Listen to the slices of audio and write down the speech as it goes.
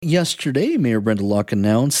Yesterday, Mayor Brenda Locke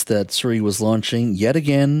announced that Surrey was launching yet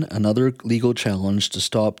again another legal challenge to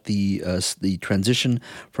stop the transition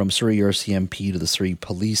from Surrey RCMP to the Surrey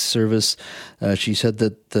Police Service. She said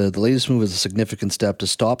that the latest move is a significant step to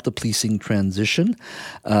stop the policing transition,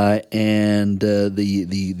 and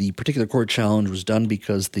the particular court challenge was done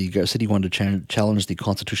because the city wanted to challenge the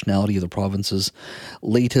constitutionality of the province's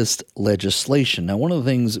latest legislation. Now, one of the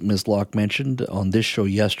things Ms. Locke mentioned on this show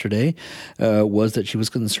yesterday was that she was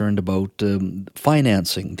concerned about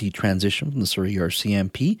financing the transition from the Surrey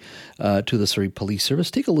RCMP to the Surrey Police Service.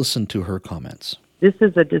 Take a listen to her comments. This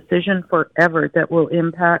is a decision forever that will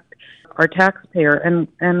impact our taxpayer,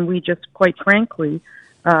 and we just quite frankly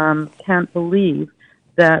can't believe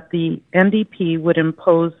that the NDP would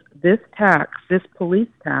impose this tax, this police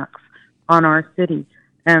tax, on our city.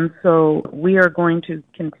 And so we are going to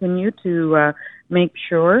continue to make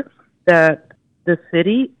sure that the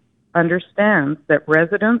city understands, that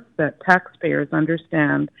residents, that taxpayers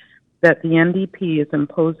understand that the NDP is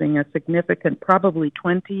imposing a significant, probably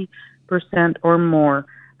 20% or more,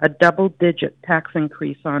 a double-digit tax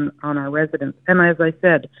increase on our residents. And as I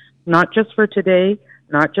said, not just for today,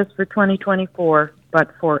 not just for 2024,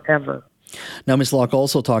 but forever. Now, Ms. Locke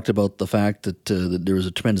also talked about the fact that there is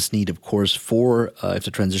a tremendous need, of course, for, if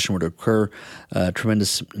the transition were to occur,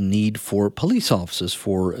 tremendous need for police officers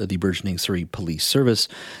for the burgeoning Surrey Police Service.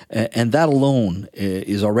 And that alone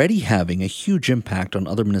is already having a huge impact on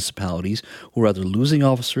other municipalities who are either losing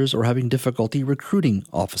officers or having difficulty recruiting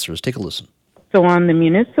officers. Take a listen. So on the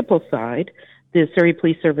municipal side, the Surrey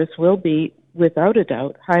Police Service will be, without a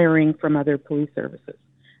doubt, hiring from other police services.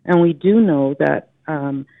 And we do know that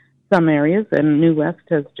some areas, and New West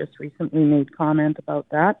has just recently made comment about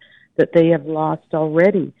that they have lost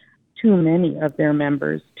already too many of their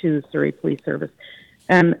members to Surrey Police Service.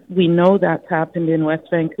 And we know that's happened in West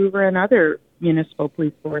Vancouver and other municipal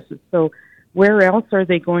police forces. So where else are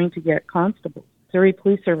they going to get constables? Surrey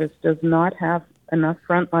Police Service does not have enough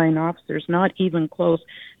frontline officers, not even close,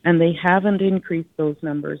 and they haven't increased those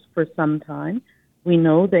numbers for some time. We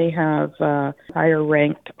know they have higher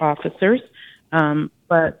ranked officers,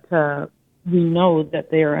 but we know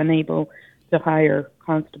that they are unable to hire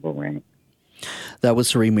constable rank. That was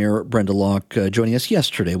Surrey Mayor Brenda Locke joining us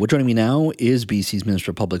yesterday. Well, joining me now is BC's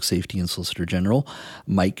Minister of Public Safety and Solicitor General,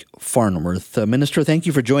 Mike Farnworth. Minister, thank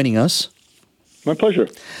you for joining us. My pleasure.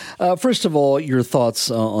 First of all, your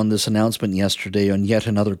thoughts on this announcement yesterday on yet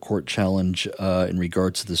another court challenge in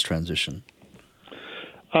regards to this transition.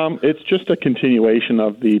 It's just a continuation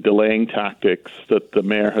of the delaying tactics that the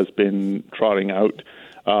mayor has been trotting out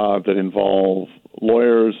that involve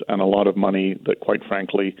lawyers and a lot of money that, quite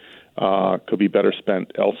frankly, could be better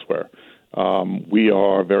spent elsewhere. We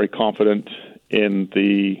are very confident in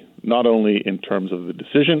not only in terms of the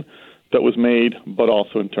decision that was made, but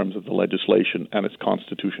also in terms of the legislation and its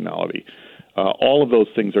constitutionality. All of those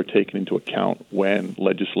things are taken into account when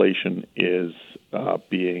legislation is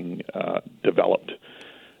being developed.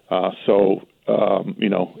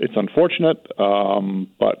 It's unfortunate,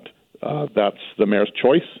 but that's the mayor's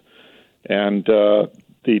choice. And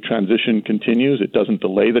the transition continues. It doesn't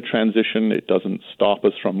delay the transition. It doesn't stop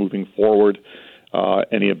us from moving forward.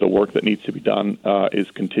 Any of the work that needs to be done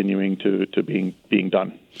is continuing to being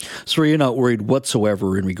done. So you're not worried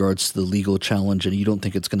whatsoever in regards to the legal challenge, and you don't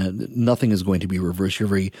think nothing is going to be reversed. You're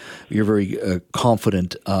very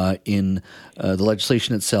confident in the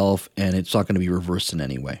legislation itself, and it's not going to be reversed in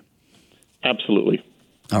any way. Absolutely.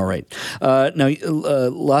 All right. Now,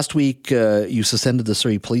 last week you suspended the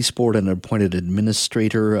Surrey Police Board and appointed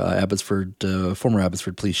administrator, former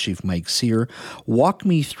Abbotsford Police Chief Mike Sear. Walk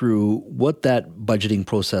me through what that budgeting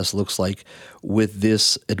process looks like with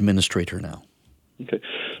this administrator now. Okay.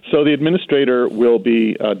 So the administrator will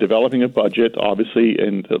be developing a budget, obviously,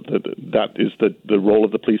 and that is the role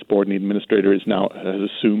of the police board, and the administrator has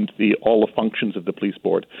assumed all the functions of the police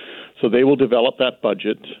board. So they will develop that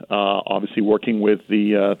budget, obviously working with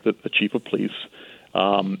the chief of police,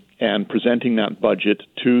 and presenting that budget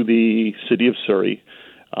to the city of Surrey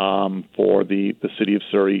for the city of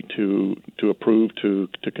Surrey to approve, to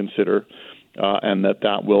consider, and that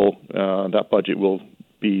budget will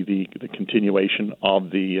be the continuation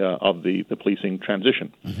of the policing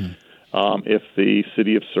transition. Mm-hmm. If the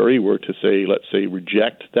city of Surrey were to let's say,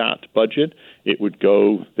 reject that budget, either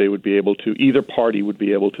party would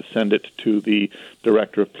be able to send it to the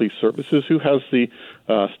Director of Police Services, who has the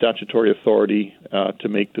statutory authority to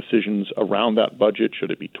make decisions around that budget.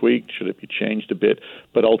 Should it be tweaked? Should it be changed a bit?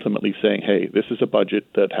 But ultimately saying, hey, this is a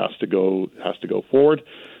budget that has to go forward.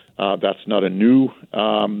 That's not a new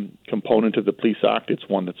component of the Police Act. It's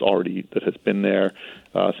one that has been there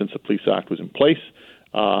since the Police Act was in place.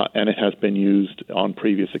 and it has been used on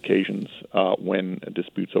previous occasions when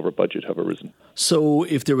disputes over budget have arisen. So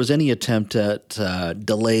if there was any attempt at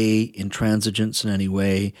delay, intransigence in any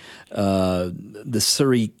way, the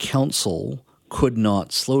Surrey Council could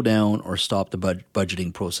not slow down or stop the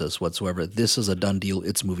budgeting process whatsoever. This is a done deal.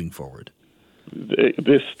 It's moving forward.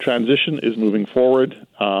 This transition is moving forward.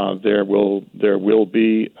 There will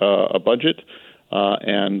be a budget,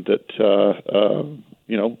 and that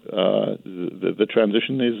the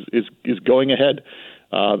transition is going ahead.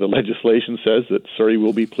 The legislation says that Surrey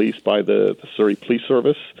will be policed by the Surrey Police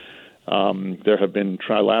Service. There have been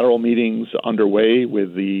trilateral meetings underway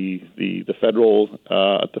with the federal,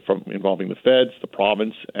 involving the feds, the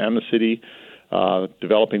province, and the city,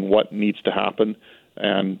 developing what needs to happen.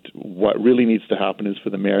 And what really needs to happen is for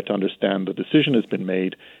the mayor to understand the decision has been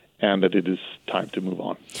made and that it is time to move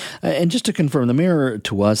on. And just to confirm, the mayor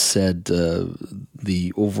to us said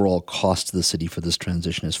the overall cost to the city for this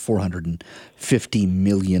transition is $450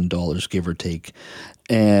 million, give or take.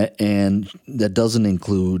 And that doesn't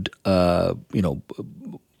include,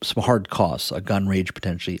 some hard costs, a gun range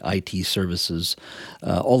potentially, IT services,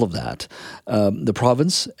 all of that. The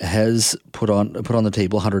province has put on the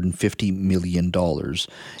table $150 million.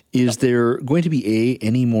 Is there going to be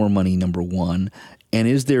any more money, number one? And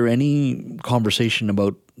is there any conversation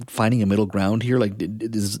about finding a middle ground here? Like,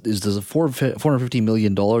 does a $450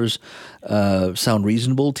 million sound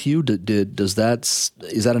reasonable to you? Is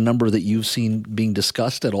that a number that you've seen being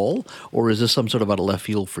discussed at all, or is this some sort of out of left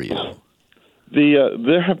field for you?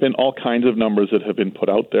 There have been all kinds of numbers that have been put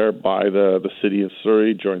out there by the city of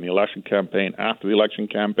Surrey during the election campaign, after the election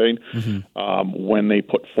campaign, when they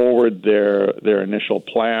put forward their initial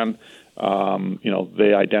plan.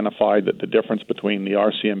 They identified that the difference between the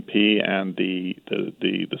RCMP and the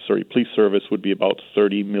Surrey Police Service would be about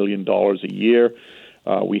 $30 million a year.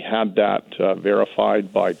 We had that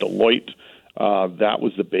verified by Deloitte. That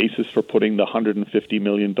was the basis for putting the $150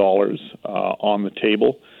 million on the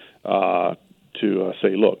table to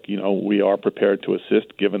say, look, we are prepared to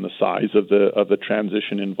assist given the size of the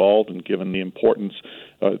transition involved and given the importance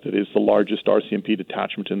that is the largest RCMP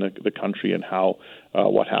detachment in the country, and how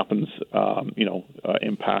what happens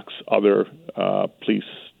impacts other police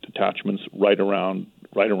detachments right around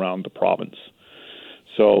the province.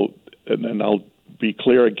 So, and I'll be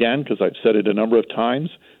clear again, because I've said it a number of times,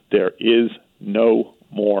 there is no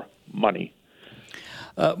more money.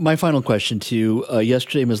 My final question to you.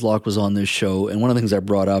 Yesterday, Ms. Locke was on this show, and one of the things I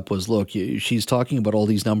brought up was, look, she's talking about all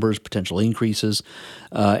these numbers, potential increases,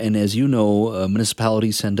 and as you know,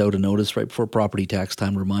 municipalities send out a notice right before property tax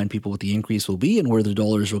time to remind people what the increase will be and where the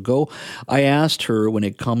dollars will go. I asked her, when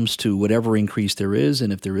it comes to whatever increase there is,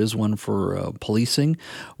 and if there is one for policing,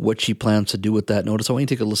 what she plans to do with that notice. I want you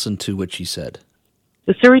to take a listen to what she said.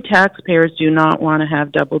 The Surrey taxpayers do not want to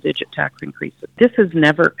have double-digit tax increases. This has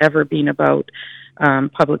never, ever been about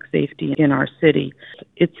public safety in our city.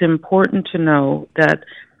 It's important to know that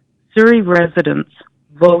Surrey residents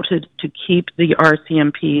voted to keep the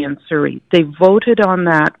RCMP in Surrey. They voted on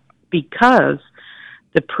that because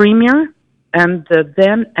the Premier and the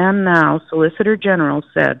then and now Solicitor General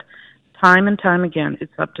said time and time again,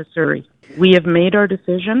 it's up to Surrey. We have made our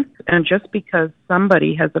decision, and just because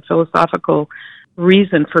somebody has a philosophical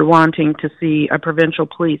reason for wanting to see a provincial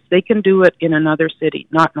police, they can do it in another city,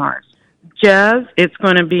 not in ours. Jazz, it's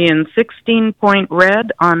going to be in 16-point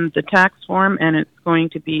red on the tax form, and it's going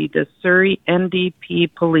to be the Surrey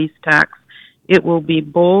NDP police tax. It will be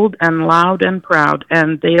bold and loud and proud,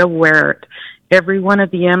 and they'll wear it. Every one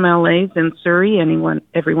of the MLAs in Surrey,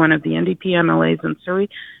 every one of the NDP MLAs in Surrey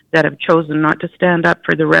that have chosen not to stand up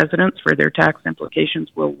for the residents for their tax implications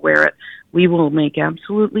will wear it. We will make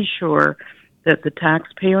absolutely sure that the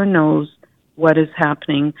taxpayer knows what is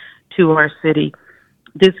happening to our city.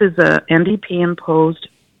 This is a NDP-imposed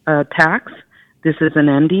tax. This is an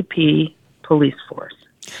NDP police force.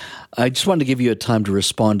 I just wanted to give you a time to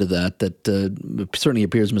respond to that. That it certainly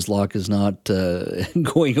appears Ms. Locke is not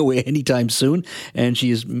going away anytime soon, and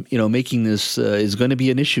she is, making this is going to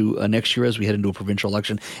be an issue next year as we head into a provincial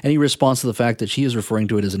election. Any response to the fact that she is referring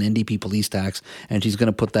to it as an NDP police tax, and she's going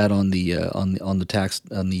to put that on the tax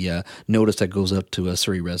on the notice that goes up to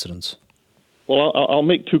Surrey residents? Well, I'll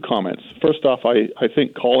make two comments. First off, I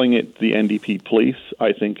think calling it the NDP police,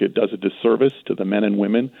 I think it does a disservice to the men and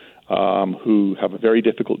women who have a very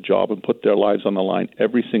difficult job and put their lives on the line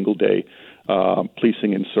every single day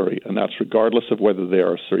policing in Surrey, and that's regardless of whether they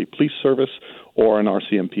are a Surrey Police Service or an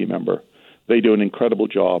RCMP member. They do an incredible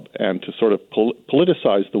job, and to sort of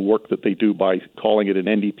politicize the work that they do by calling it an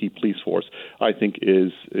NDP police force, I think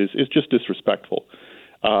is just disrespectful.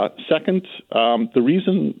 Second, the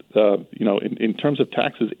reason, in terms of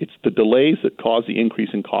taxes, it's the delays that cause the increase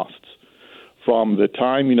in costs. From the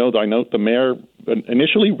time, I know the mayor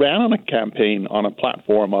initially ran on a campaign on a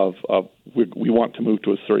platform of we want to move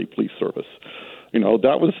to a Surrey Police Service.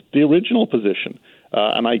 That was the original position.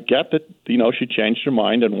 And I get that, she changed her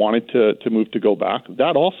mind and wanted to move to go back.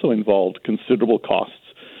 That also involved considerable costs.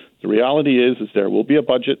 The reality is there will be a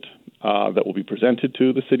budget that will be presented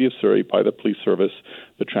to the City of Surrey by the Police Service.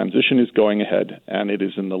 The transition is going ahead, and it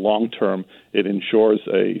is in the long term. It ensures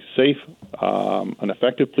a safe and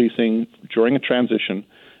effective policing during a transition,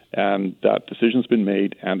 and that decision's been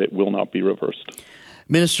made, and it will not be reversed.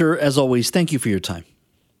 Minister, as always, thank you for your time.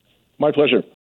 My pleasure.